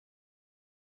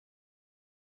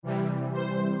Hello,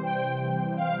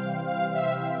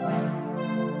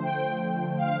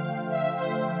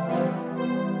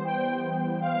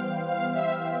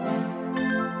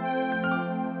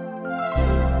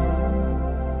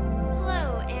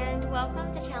 and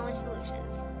welcome to Challenge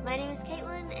Solutions. My name is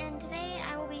Caitlin, and today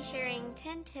I will be sharing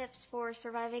 10 tips for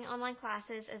surviving online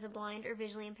classes as a blind or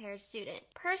visually impaired student.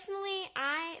 Personally,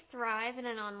 I thrive in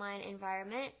an online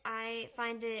environment. I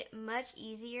find it much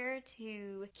easier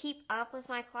to keep up with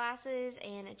my classes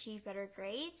and achieve better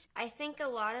grades. I think a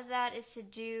lot of that is to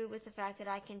do with the fact that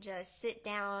I can just sit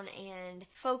down and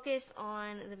focus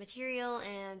on the material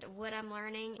and what I'm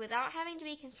learning without having to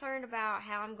be concerned about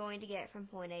how I'm going to get from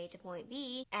point A to point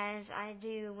B, as I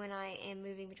do when I am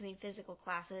moving between physical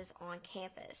classes on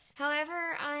campus.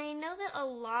 However, I know that a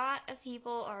lot of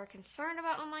people are concerned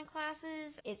about online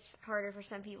classes. It's harder for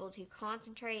some people to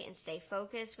concentrate and stay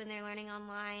focused when they're learning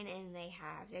online and they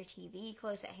have their TV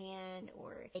close at hand,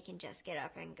 or they can just get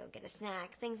up and go get a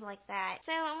snack, things like that.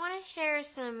 So I want to share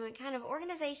some kind of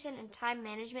organization and time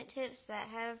management tips that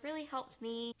have really helped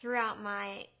me throughout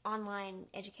my online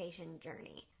education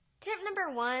journey. Tip number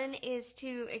 1 is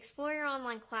to explore your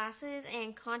online classes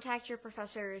and contact your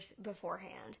professors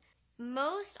beforehand.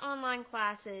 Most online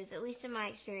classes, at least in my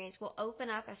experience, will open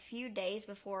up a few days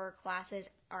before classes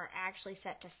are actually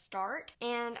set to start,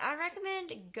 and I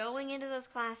recommend going into those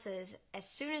classes as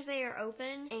soon as they are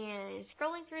open and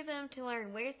scrolling through them to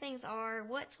learn where things are,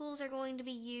 what tools are going to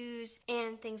be used,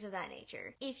 and things of that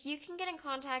nature. If you can get in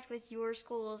contact with your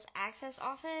school's access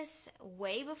office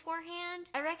way beforehand,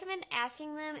 I recommend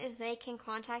asking them if they can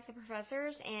contact the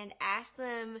professors and ask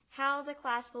them how the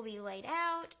class will be laid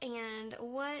out and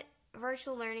what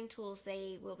virtual learning tools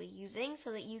they will be using,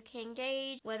 so that you can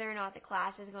gauge whether or not the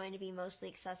class is going to be mostly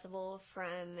accessible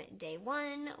from day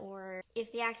one, or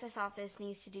if the access office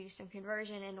needs to do some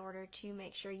conversion in order to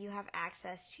make sure you have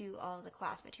access to all of the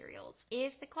class materials.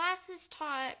 If the class is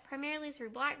taught primarily through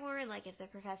Blackboard, like if the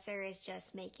professor is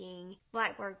just making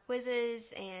Blackboard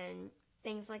quizzes and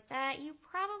things like that, you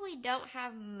probably don't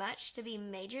have much to be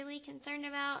majorly concerned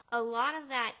about. A lot of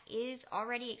that is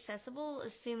already accessible,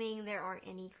 assuming there aren't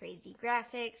any crazy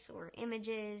graphics or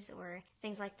images or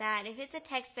things like that. If it's a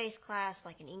text-based class,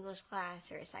 like an English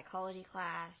class or a psychology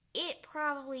class, it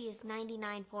probably is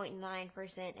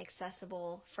 99.9%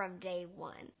 accessible from day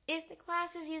one. If the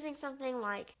class is using something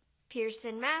like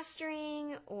Pearson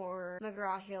Mastering or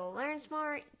McGraw-Hill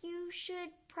LearnSmart, you should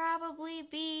probably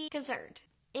be concerned.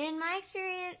 In my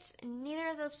experience, neither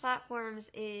of those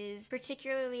platforms is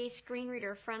particularly screen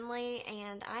reader friendly,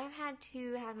 and I've had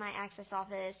to have my access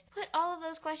office put all of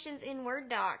those questions in Word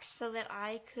docs so that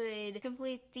I could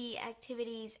complete the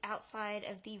activities outside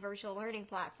of the virtual learning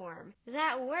platform.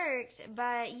 That worked,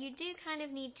 but you do kind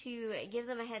of need to give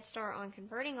them a head start on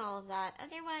converting all of that,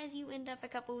 otherwise you end up a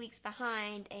couple weeks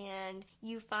behind and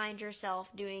you find yourself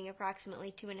doing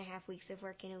approximately 2.5 weeks of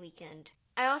work in a weekend.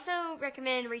 I also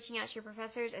recommend reaching out to your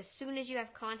professors as soon as you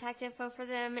have contact info for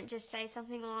them. Just say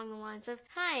something along the lines of,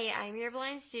 "Hi, I'm your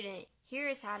blind student. Here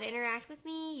is how to interact with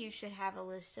me. You should have a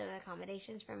list of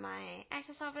accommodations from my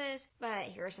access office, but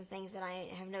here are some things that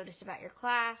I have noticed about your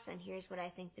class, and here's what I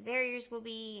think the barriers will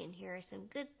be, and here are some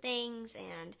good things,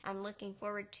 and I'm looking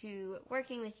forward to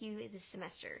working with you this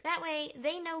semester." That way,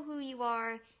 they know who you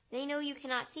are. They know you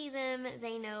cannot see them.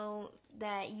 They know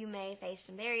that you may face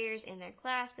some barriers in their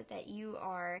class, but that you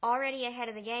are already ahead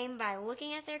of the game by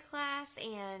looking at their class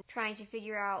and trying to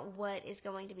figure out what is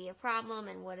going to be a problem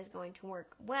and what is going to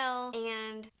work well.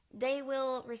 And they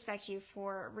will respect you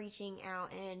for reaching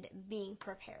out and being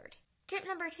prepared. Tip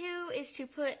number 2 is to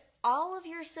put all of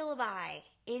your syllabi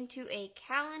into a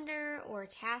calendar or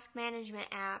task management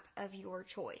app of your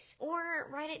choice, or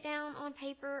write it down on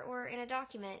paper or in a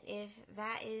document if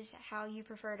that is how you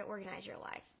prefer to organize your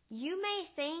life. You may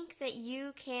think that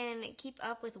you can keep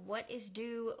up with what is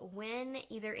due when,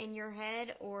 either in your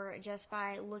head or just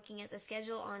by looking at the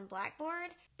schedule on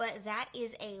Blackboard, but that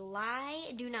is a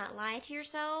lie. Do not lie to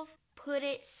yourself. Put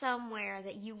it somewhere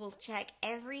that you will check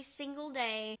every single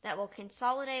day, that will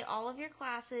consolidate all of your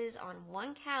classes on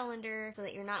one calendar so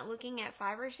that you're not looking at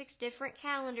 5 or 6 different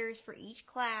calendars for each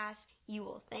class. You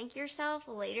will thank yourself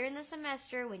later in the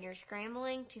semester when you're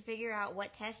scrambling to figure out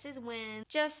what test is when.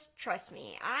 Just trust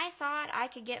me. I thought I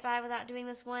could get by without doing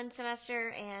this one semester,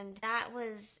 and that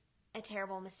was a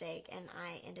terrible mistake, and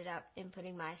I ended up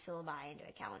inputting my syllabi into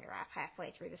a calendar app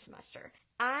halfway through the semester.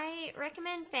 I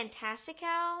recommend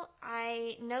Fantastical.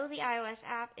 I know the iOS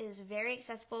app is very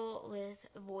accessible with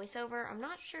VoiceOver. I'm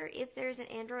not sure if there's an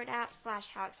Android app /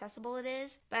 how accessible it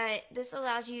is, but this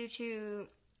allows you to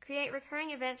create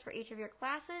recurring events for each of your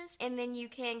classes, and then you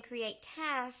can create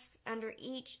tasks under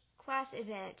each class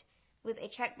event with a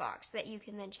checkbox that you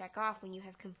can then check off when you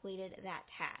have completed that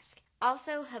task.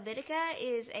 Also, Habitica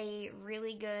is a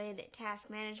really good task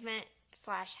management /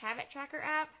 habit tracker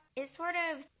app. It sort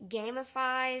of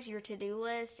gamifies your to-do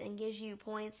list and gives you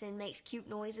points and makes cute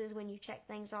noises when you check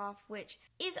things off, which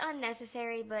is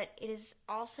unnecessary, but it is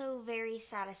also very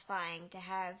satisfying to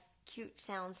have cute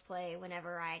sounds play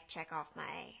whenever I check off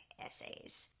my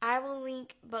essays. I will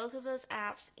link both of those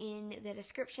apps in the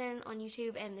description on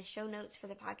YouTube and the show notes for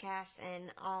the podcast,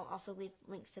 and I'll also leave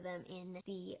links to them in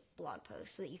the blog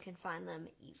post so that you can find them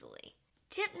easily.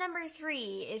 Tip number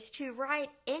 3 is to write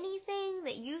anything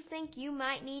that you think you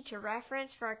might need to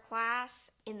reference for a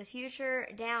class in the future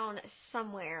down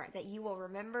somewhere that you will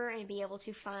remember and be able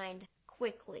to find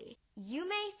quickly. You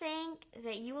may think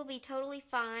that you will be totally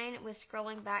fine with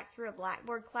scrolling back through a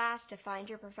Blackboard class to find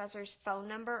your professor's phone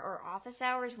number or office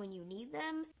hours when you need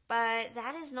them, but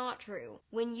that is not true.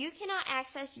 When you cannot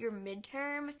access your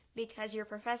midterm because your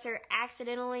professor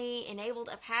accidentally enabled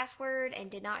a password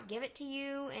and did not give it to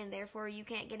you, and therefore you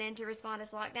can't get into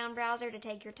Respondus Lockdown browser to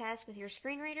take your test with your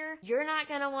screen reader, you're not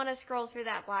going to want to scroll through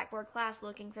that Blackboard class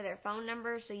looking for their phone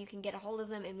number so you can get a hold of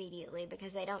them immediately,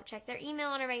 because they don't check their email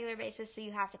on a regular basis, so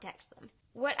you have to text them.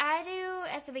 What I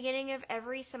do at the beginning of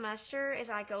every semester is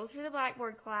I go through the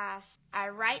Blackboard class, I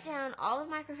write down all of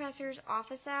my professor's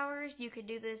office hours. You could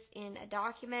do this in a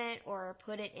document or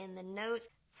put it in the notes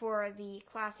for the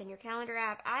class in your calendar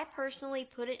app. I personally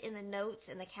put it in the notes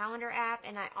in the calendar app,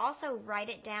 and I also write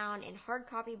it down in hard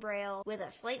copy braille with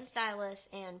a slate and stylus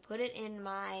and put it in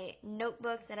my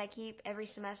notebook that I keep every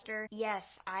semester.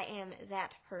 Yes, I am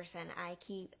that person. I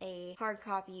keep a hard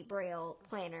copy braille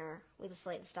planner with a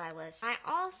slate and stylus. I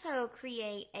also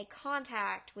create a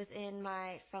contact within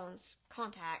my phone's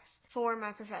contacts for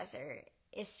my professor,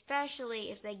 especially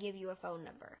if they give you a phone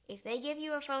number. If they give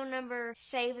you a phone number,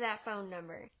 save that phone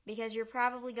number, because you're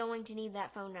probably going to need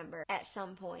that phone number at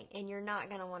some point, and you're not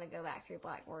going to want to go back through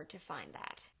Blackboard to find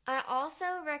that. I also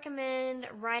recommend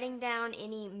writing down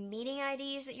any meeting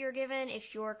IDs that you're given.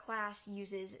 If your class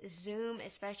uses Zoom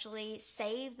especially,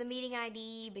 save the meeting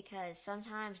ID, because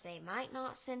sometimes they might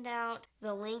not send out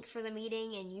the link for the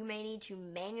meeting and you may need to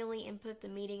manually input the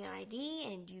meeting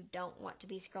ID, and you don't want to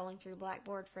be scrolling through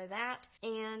Blackboard for that.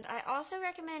 And I also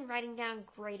recommend writing down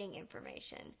grading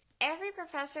information. Every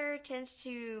professor tends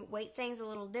to weight things a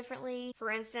little differently.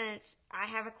 For instance, I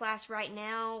have a class right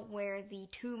now where the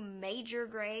 2 major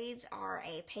grades are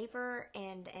a paper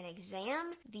and an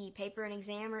exam. The paper and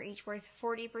exam are each worth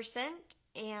 40%,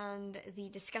 and the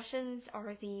discussions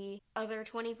are the other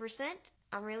 20%.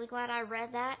 I'm really glad I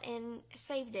read that and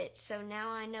saved it, so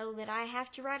now I know that I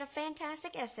have to write a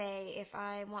fantastic essay if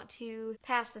I want to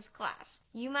pass this class.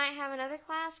 You might have another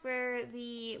class where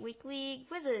the weekly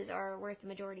quizzes are worth the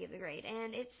majority of the grade,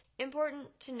 and it's important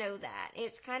to know that.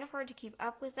 It's kind of hard to keep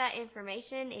up with that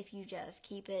information if you just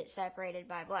keep it separated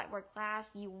by Blackboard class.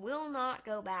 You will not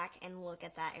go back and look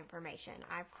at that information,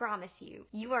 I promise you.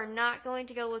 You are not going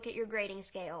to go look at your grading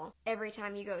scale every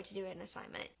time you go to do an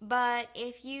assignment. But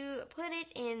if you put it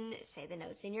in, say, the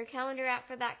notes in your calendar app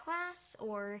for that class,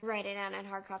 or write it down in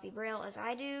hard copy braille as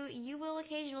I do, you will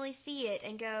occasionally see it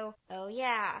and go, oh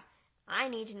yeah, I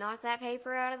need to knock that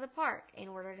paper out of the park in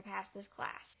order to pass this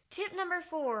class. Tip number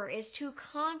 4 is to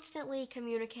constantly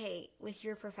communicate with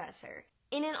your professor.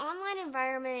 In an online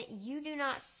environment, you do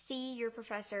not see your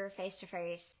professor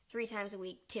face-to-face 3 times a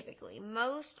week typically.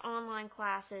 Most online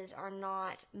classes are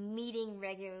not meeting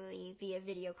regularly via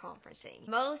video conferencing.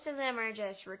 Most of them are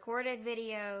just recorded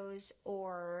videos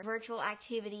or virtual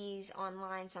activities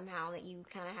online somehow that you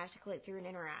kind of have to click through and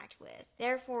interact with.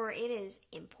 Therefore, it is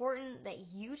important that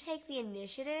you take the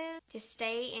initiative to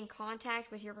stay in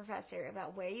contact with your professor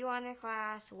about where you are in their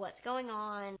class, what's going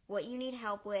on, what you need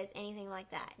help with, anything like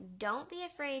that. Don't be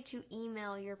afraid to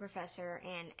email your professor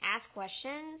and ask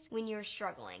questions when you're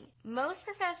struggling. Most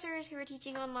professors who are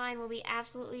teaching online will be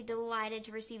absolutely delighted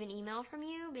to receive an email from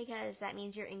you, because that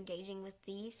means you're engaging with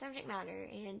the subject matter,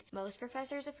 and most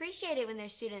professors appreciate it when their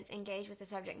students engage with the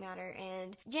subject matter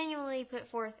and genuinely put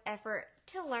forth effort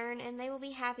to learn, and they will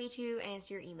be happy to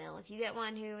answer your email. If you get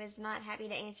one who is not happy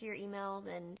to answer your email,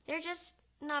 then they're just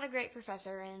not a great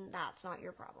professor, and that's not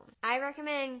your problem. I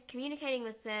recommend communicating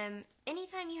with them.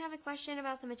 Anytime you have a question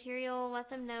about the material, let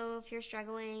them know if you're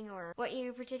struggling or what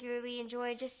you particularly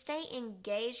enjoy. Just stay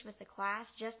engaged with the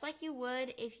class, just like you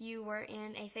would if you were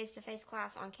in a face-to-face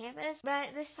class on campus, but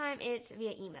this time it's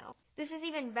via email. This is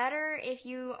even better if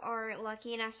you are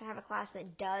lucky enough to have a class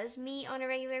that does meet on a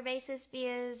regular basis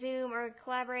via Zoom or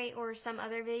Collaborate or some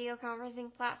other video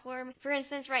conferencing platform. For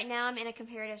instance, right now I'm in a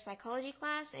comparative psychology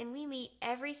class and we meet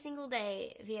every single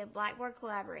day via Blackboard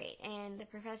Collaborate, and the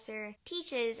professor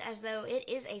teaches as though it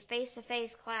is a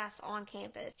face-to-face class on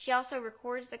campus. She also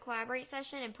records the Collaborate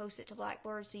session and posts it to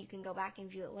Blackboard so you can go back and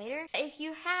view it later. If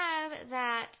you have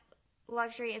that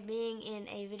luxury of being in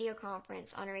a video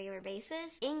conference on a regular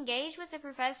basis, engage with the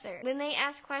professor. When they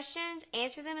ask questions,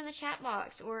 answer them in the chat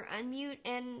box or unmute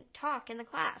and talk in the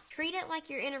class. Treat it like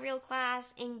you're in a real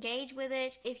class. Engage with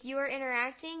it. If you are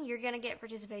interacting, you're going to get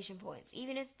participation points.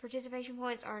 Even if participation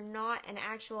points are not an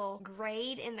actual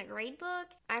grade in the grade book,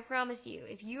 I promise you,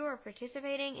 if you are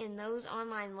participating in those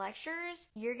online lectures,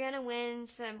 you're going to win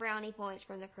some brownie points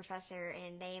from the professor,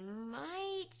 and they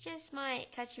might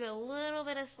cut you a little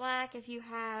bit of slack if you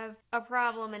have a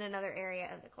problem in another area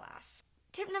of the class.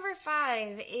 Tip number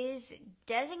 5 is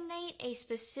designate a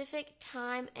specific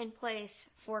time and place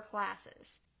for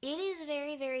classes. It is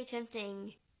very, very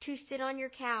tempting to sit on your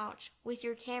couch with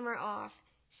your camera off,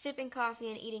 sipping coffee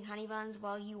and eating honey buns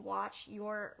while you watch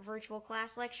your virtual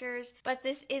class lectures, but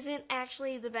this isn't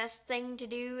actually the best thing to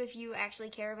do if you actually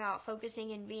care about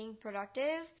focusing and being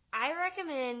productive. I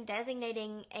recommend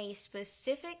designating a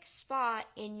specific spot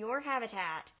in your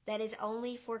habitat that is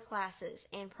only for classes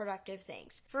and productive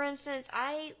things. For instance,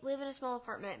 I live in a small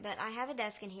apartment, but I have a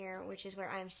desk in here, which is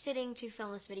where I'm sitting to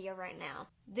film this video right now.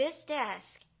 This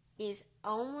desk is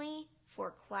only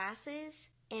for classes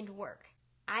and work.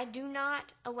 I do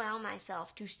not allow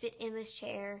myself to sit in this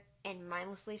chair and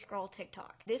mindlessly scroll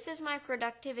TikTok. This is my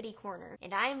productivity corner,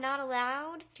 and I am not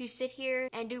allowed to sit here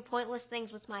and do pointless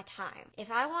things with my time.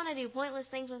 If I want to do pointless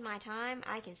things with my time,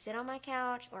 I can sit on my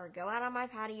couch or go out on my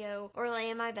patio or lay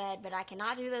in my bed, but I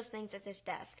cannot do those things at this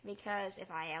desk, because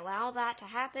if I allow that to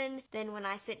happen, then when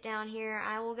I sit down here,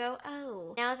 I will go,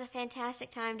 oh, now is a fantastic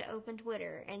time to open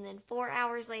Twitter, and then 4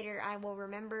 hours later, I will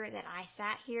remember that I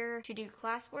sat here to do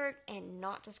classwork and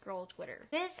not to scroll Twitter.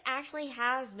 This actually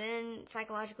has been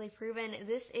psychologically proven.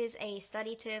 This is a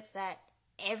study tip that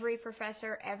every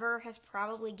professor ever has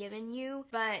probably given you,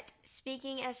 but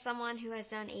speaking as someone who has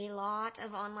done a lot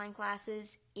of online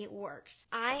classes, it works.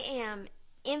 I am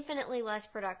infinitely less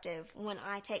productive when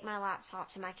I take my laptop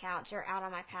to my couch or out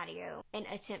on my patio and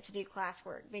attempt to do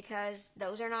classwork, because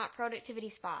those are not productivity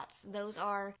spots. Those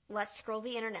are let's scroll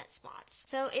the internet spots.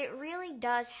 So it really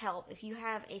does help if you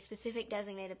have a specific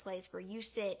designated place where you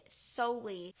sit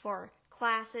solely for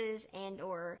classes and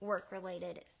or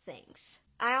work-related things.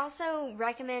 I also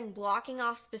recommend blocking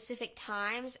off specific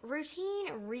times.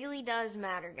 Routine really does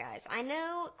matter, guys. I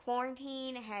know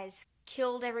quarantine has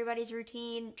killed everybody's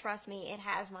routine. Trust me, it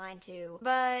has mine too.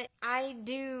 But I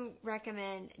do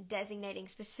recommend designating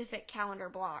specific calendar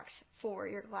blocks for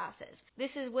your classes.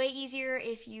 This is way easier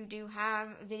if you do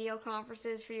have video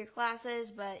conferences for your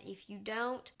classes, but if you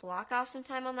don't, block off some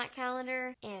time on that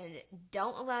calendar and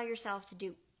don't allow yourself to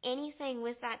do anything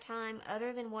with that time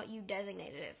other than what you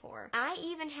designated it for. I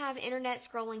even have internet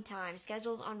scrolling time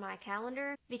scheduled on my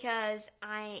calendar because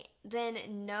I then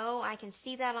know I can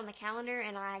see that on the calendar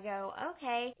and I go,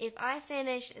 okay, if I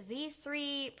finish these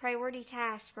 3 priority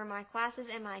tasks for my classes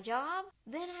and my job,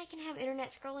 then I can have internet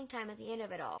scrolling time at the end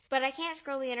of it all. But I can't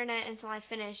scroll the internet until I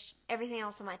finish everything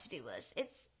else on my to-do list.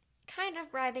 It's kind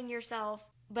of bribing yourself,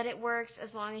 but it works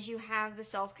as long as you have the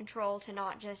self-control to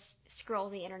not just scroll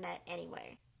the internet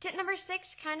anyway. Tip number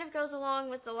 6 kind of goes along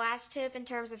with the last tip in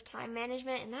terms of time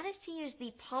management, and that is to use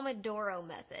the Pomodoro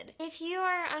method. If you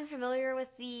are unfamiliar with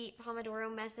the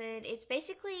Pomodoro method, it's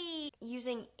basically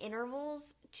using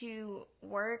intervals to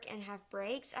work and have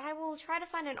breaks. I will try to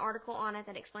find an article on it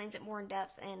that explains it more in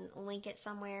depth and link it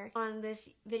somewhere on this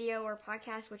video or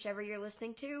podcast, whichever you're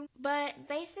listening to. But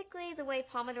basically the way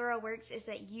Pomodoro works is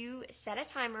that you set a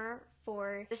timer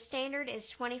for, the standard is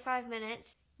 25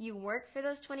 minutes. You work for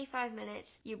those 25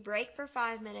 minutes, you break for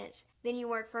 5 minutes, then you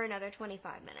work for another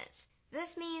 25 minutes.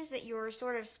 This means that you're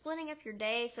sort of splitting up your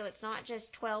day so it's not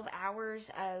just 12 hours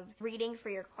of reading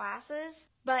for your classes,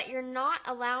 but you're not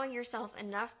allowing yourself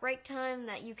enough break time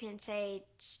that you can, say,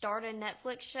 start a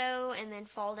Netflix show and then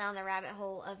fall down the rabbit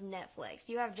hole of Netflix.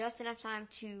 You have just enough time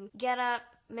to get up,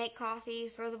 make coffee,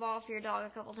 throw the ball for your dog a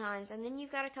couple times, and then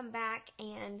you've got to come back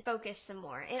and focus some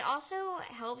more. It also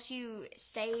helps you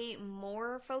stay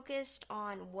more focused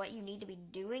on what you need to be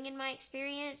doing, in my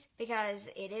experience, because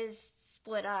it is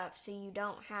split up so you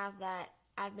don't have that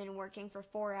I've been working for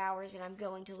 4 hours and I'm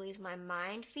going to lose my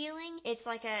mind feeling. It's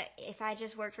like if I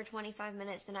just work for 25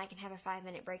 minutes, then I can have a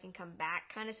 5-minute break and come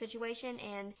back kind of situation.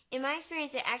 And in my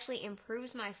experience, it actually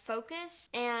improves my focus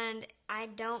and I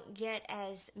don't get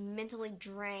as mentally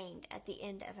drained at the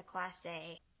end of a class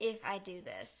day if I do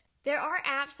this. There are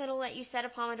apps that'll let you set a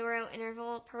Pomodoro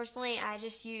interval. Personally, I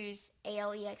just use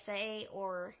Alexa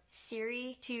or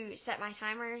Siri to set my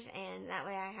timers, and that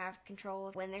way I have control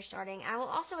of when they're starting. I will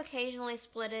also occasionally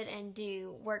split it and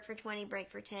do work for 20,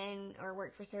 break for 10, or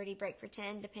work for 30, break for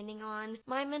 10, depending on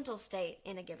my mental state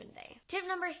in a given day. Tip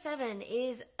number 7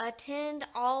 is attend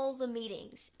all the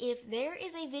meetings. If there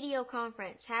is a video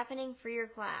conference happening for your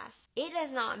class, it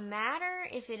does not matter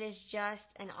if it is just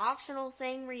an optional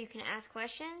thing where you can ask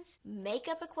questions. Make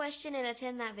up a question and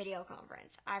attend that video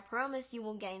conference. I promise you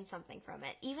will gain something from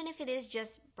it. Even if it is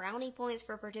just brownie points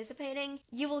for participating,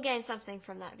 you will gain something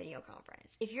from that video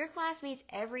conference. If your class meets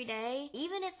every day,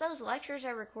 even if those lectures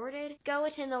are recorded, go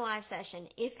attend the live session,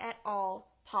 if at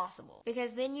all possible,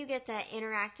 because then you get that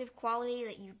interactive quality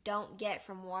that you don't get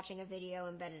from watching a video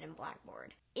embedded in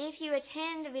Blackboard. If you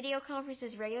attend video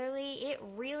conferences regularly, it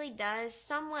really does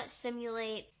somewhat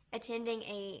simulate attending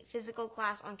a physical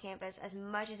class on campus as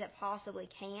much as it possibly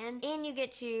can, and you get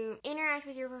to interact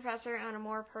with your professor on a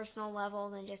more personal level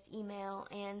than just email,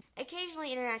 and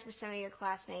occasionally interact with some of your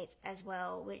classmates as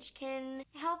well, which can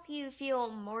help you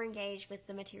feel more engaged with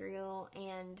the material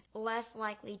and less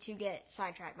likely to get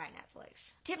sidetracked by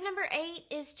Netflix. Tip number 8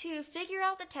 is to figure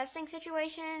out the testing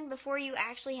situation before you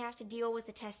actually have to deal with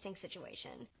the testing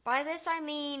situation. By this I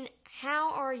mean,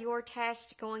 how are your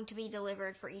tests going to be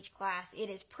delivered for each class? It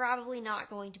is probably not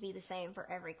going to be the same for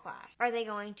every class. Are they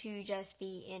going to just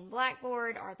be in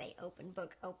Blackboard? Are they open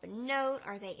book, open note?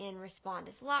 Are they in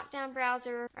Respondus Lockdown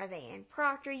Browser? Are they in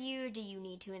ProctorU? Do you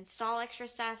need to install extra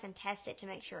stuff and test it to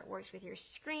make sure it works with your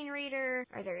screen reader?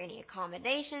 Are there any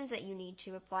accommodations that you need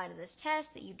to apply to this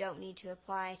test that you don't need to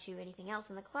apply to anything else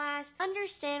in the class?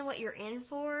 Understand what you're in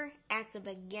for at the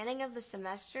beginning of the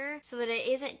semester so that it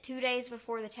isn't 2 days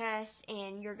before the test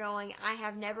and you're going, I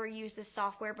have never used this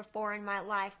software before in my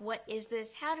life. What is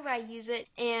this? How do I use it?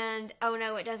 And oh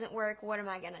no, it doesn't work. What am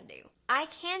I gonna do? I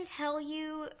can tell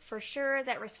you for sure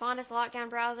that Respondus Lockdown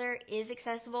Browser is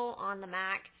accessible on the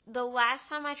Mac. The last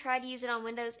time I tried to use it on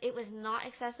Windows, it was not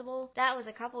accessible. That was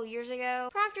a couple years ago.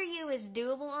 ProctorU is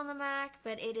doable on the Mac,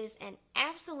 but it is an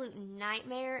absolute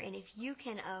nightmare, and if you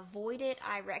can avoid it,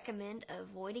 I recommend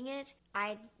avoiding it.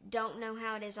 I don't know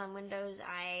how it is on Windows.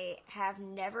 I have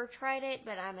never tried it,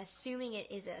 but I'm assuming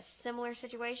it is a similar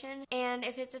situation. And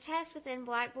if it's a test within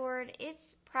Blackboard,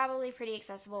 it's probably pretty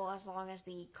accessible as long as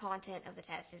the content of the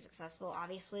test is accessible.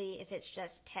 Obviously, if it's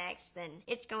just text, then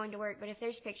it's going to work, but if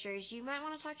there's pictures, you might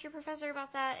want to talk to your professor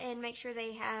about that and make sure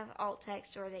they have alt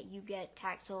text or that you get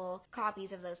tactile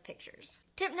copies of those pictures.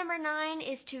 Tip number 9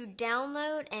 is to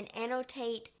download and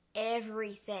annotate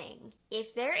everything.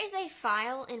 If there is a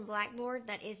file in Blackboard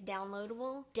that is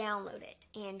downloadable, download it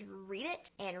and read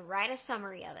it and write a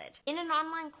summary of it. In an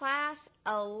online class,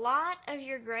 a lot of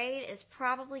your grade is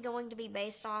probably going to be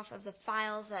based off of the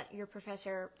files that your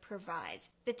professor provides.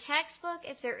 The textbook,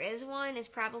 if there is one, is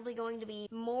probably going to be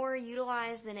more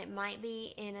utilized than it might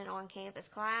be in an on-campus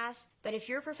class. But if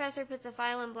your professor puts a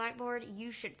file in Blackboard,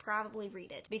 you should probably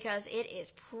read it because it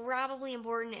is probably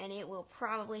important and it will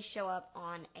probably show up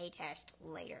on a test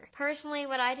later. Personally,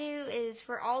 what I do is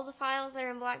for all the files that are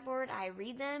in Blackboard, I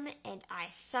read them and I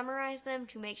summarize them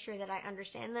to make sure that I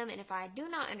understand them. And if I do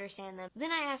not understand them,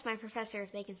 then I ask my professor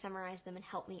if they can summarize them and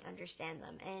help me understand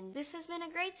them. And this has been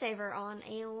a great saver on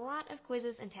a lot of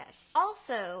quizzes and tests.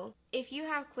 Also, if you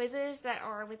have quizzes that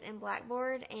are within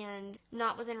Blackboard and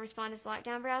not within Respondus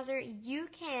Lockdown Browser, you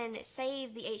can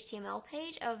save the HTML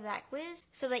page of that quiz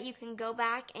so that you can go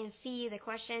back and see the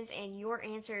questions and your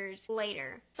answers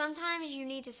later. Sometimes you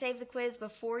need to save the quiz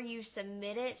before you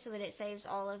submit it so that it saves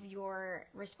all of your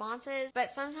responses, but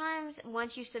sometimes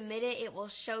once you submit it, it will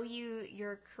show you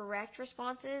your correct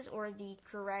responses or the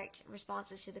correct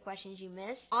responses to the questions you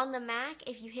missed. On the Mac,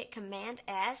 if you hit Command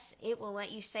S, it will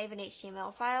let you save an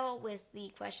HTML file with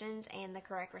the questions and the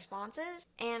correct responses,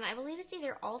 and I believe it's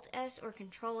either Alt S or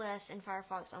Control S in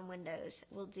Firefox on Windows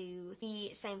will do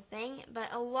the same thing,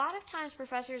 but a lot of times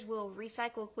professors will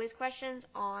recycle quiz questions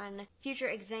on future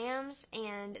exams,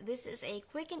 and this is a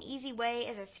quick and easy way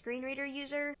as a screen reader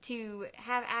user to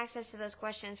have access to those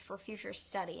questions for future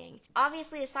studying.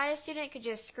 Obviously, a sighted student could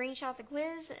just screenshot about the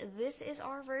quiz, this is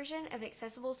our version of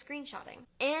accessible screenshotting.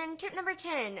 And tip number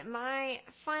 10, my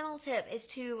final tip, is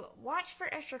to watch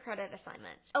for extra credit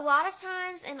assignments. A lot of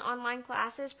times in online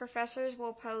classes, professors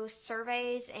will post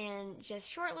surveys and just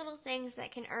short little things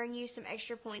that can earn you some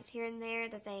extra points here and there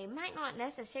that they might not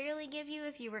necessarily give you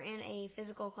if you were in a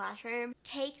physical classroom.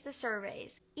 Take the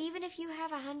surveys. Even if you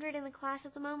have 100 in the class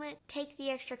at the moment, take the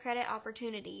extra credit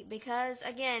opportunity, because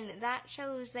again, that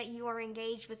shows that you are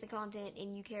engaged with the content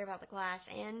and you care about the class,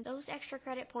 and those extra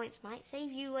credit points might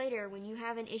save you later when you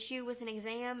have an issue with an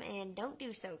exam and don't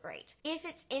do so great. If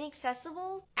it's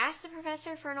inaccessible, ask the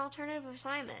professor for an alternative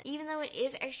assignment. Even though it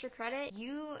is extra credit,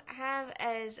 you have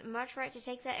as much right to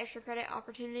take that extra credit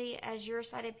opportunity as your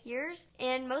sighted peers,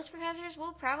 and most professors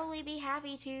will probably be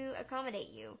happy to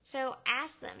accommodate you. So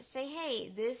ask them, say,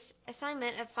 hey, this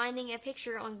assignment of finding a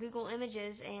picture on Google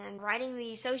Images and writing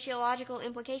the sociological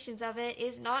implications of it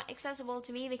is not accessible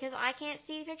to me because I can't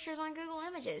see pictures on Google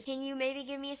Images. Can you maybe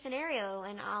give me a scenario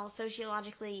and I'll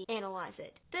sociologically analyze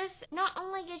it? This not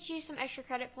only gets you some extra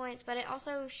credit points, but it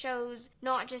also shows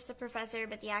not just the professor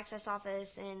but the access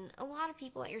office and a lot of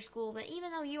people at your school that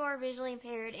even though you are visually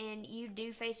impaired and you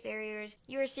do face barriers,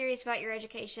 you are serious about your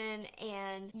education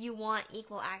and you want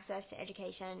equal access to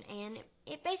education, and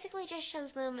it basically just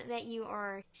shows them that you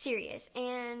are serious,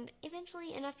 and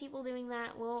eventually enough people doing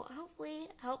that will hopefully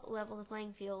help level the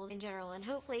playing field in general, and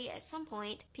hopefully at some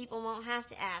point people won't have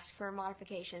to ask for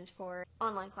modifications for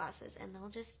online classes and they'll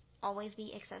just always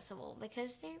be accessible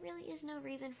because there really is no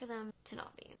reason for them to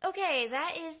not be. Okay,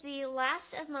 that is the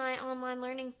last of my online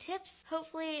learning tips.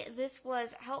 Hopefully this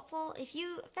was helpful. If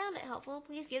you found it helpful,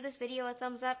 please give this video a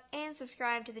thumbs up and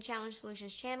subscribe to the Challenge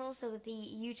Solutions channel so that the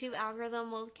YouTube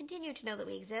algorithm will continue to know that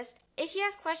we exist. If you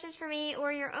have questions for me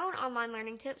or your own online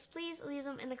learning tips, please leave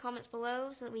them in the comments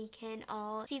below so that we can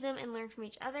all see them and learn from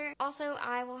each other. Also,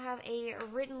 I will have a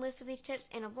written list of these tips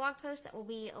in a blog post that will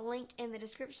be linked in the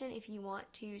description if you want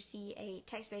to see a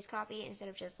text-based copy instead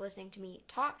of just listening to me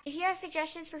talk. If you have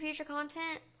suggestions for future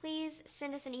content, please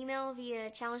send us an email via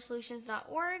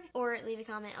challengesolutions.org or leave a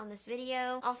comment on this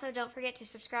video. Also, don't forget to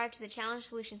subscribe to the Challenge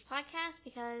Solutions podcast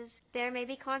because there may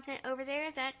be content over there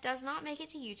that does not make it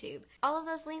to YouTube. All of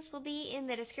those links will be in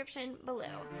the description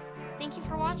below. Thank you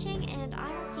for watching, and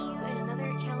I will see you in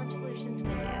another Challenge Solutions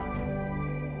video.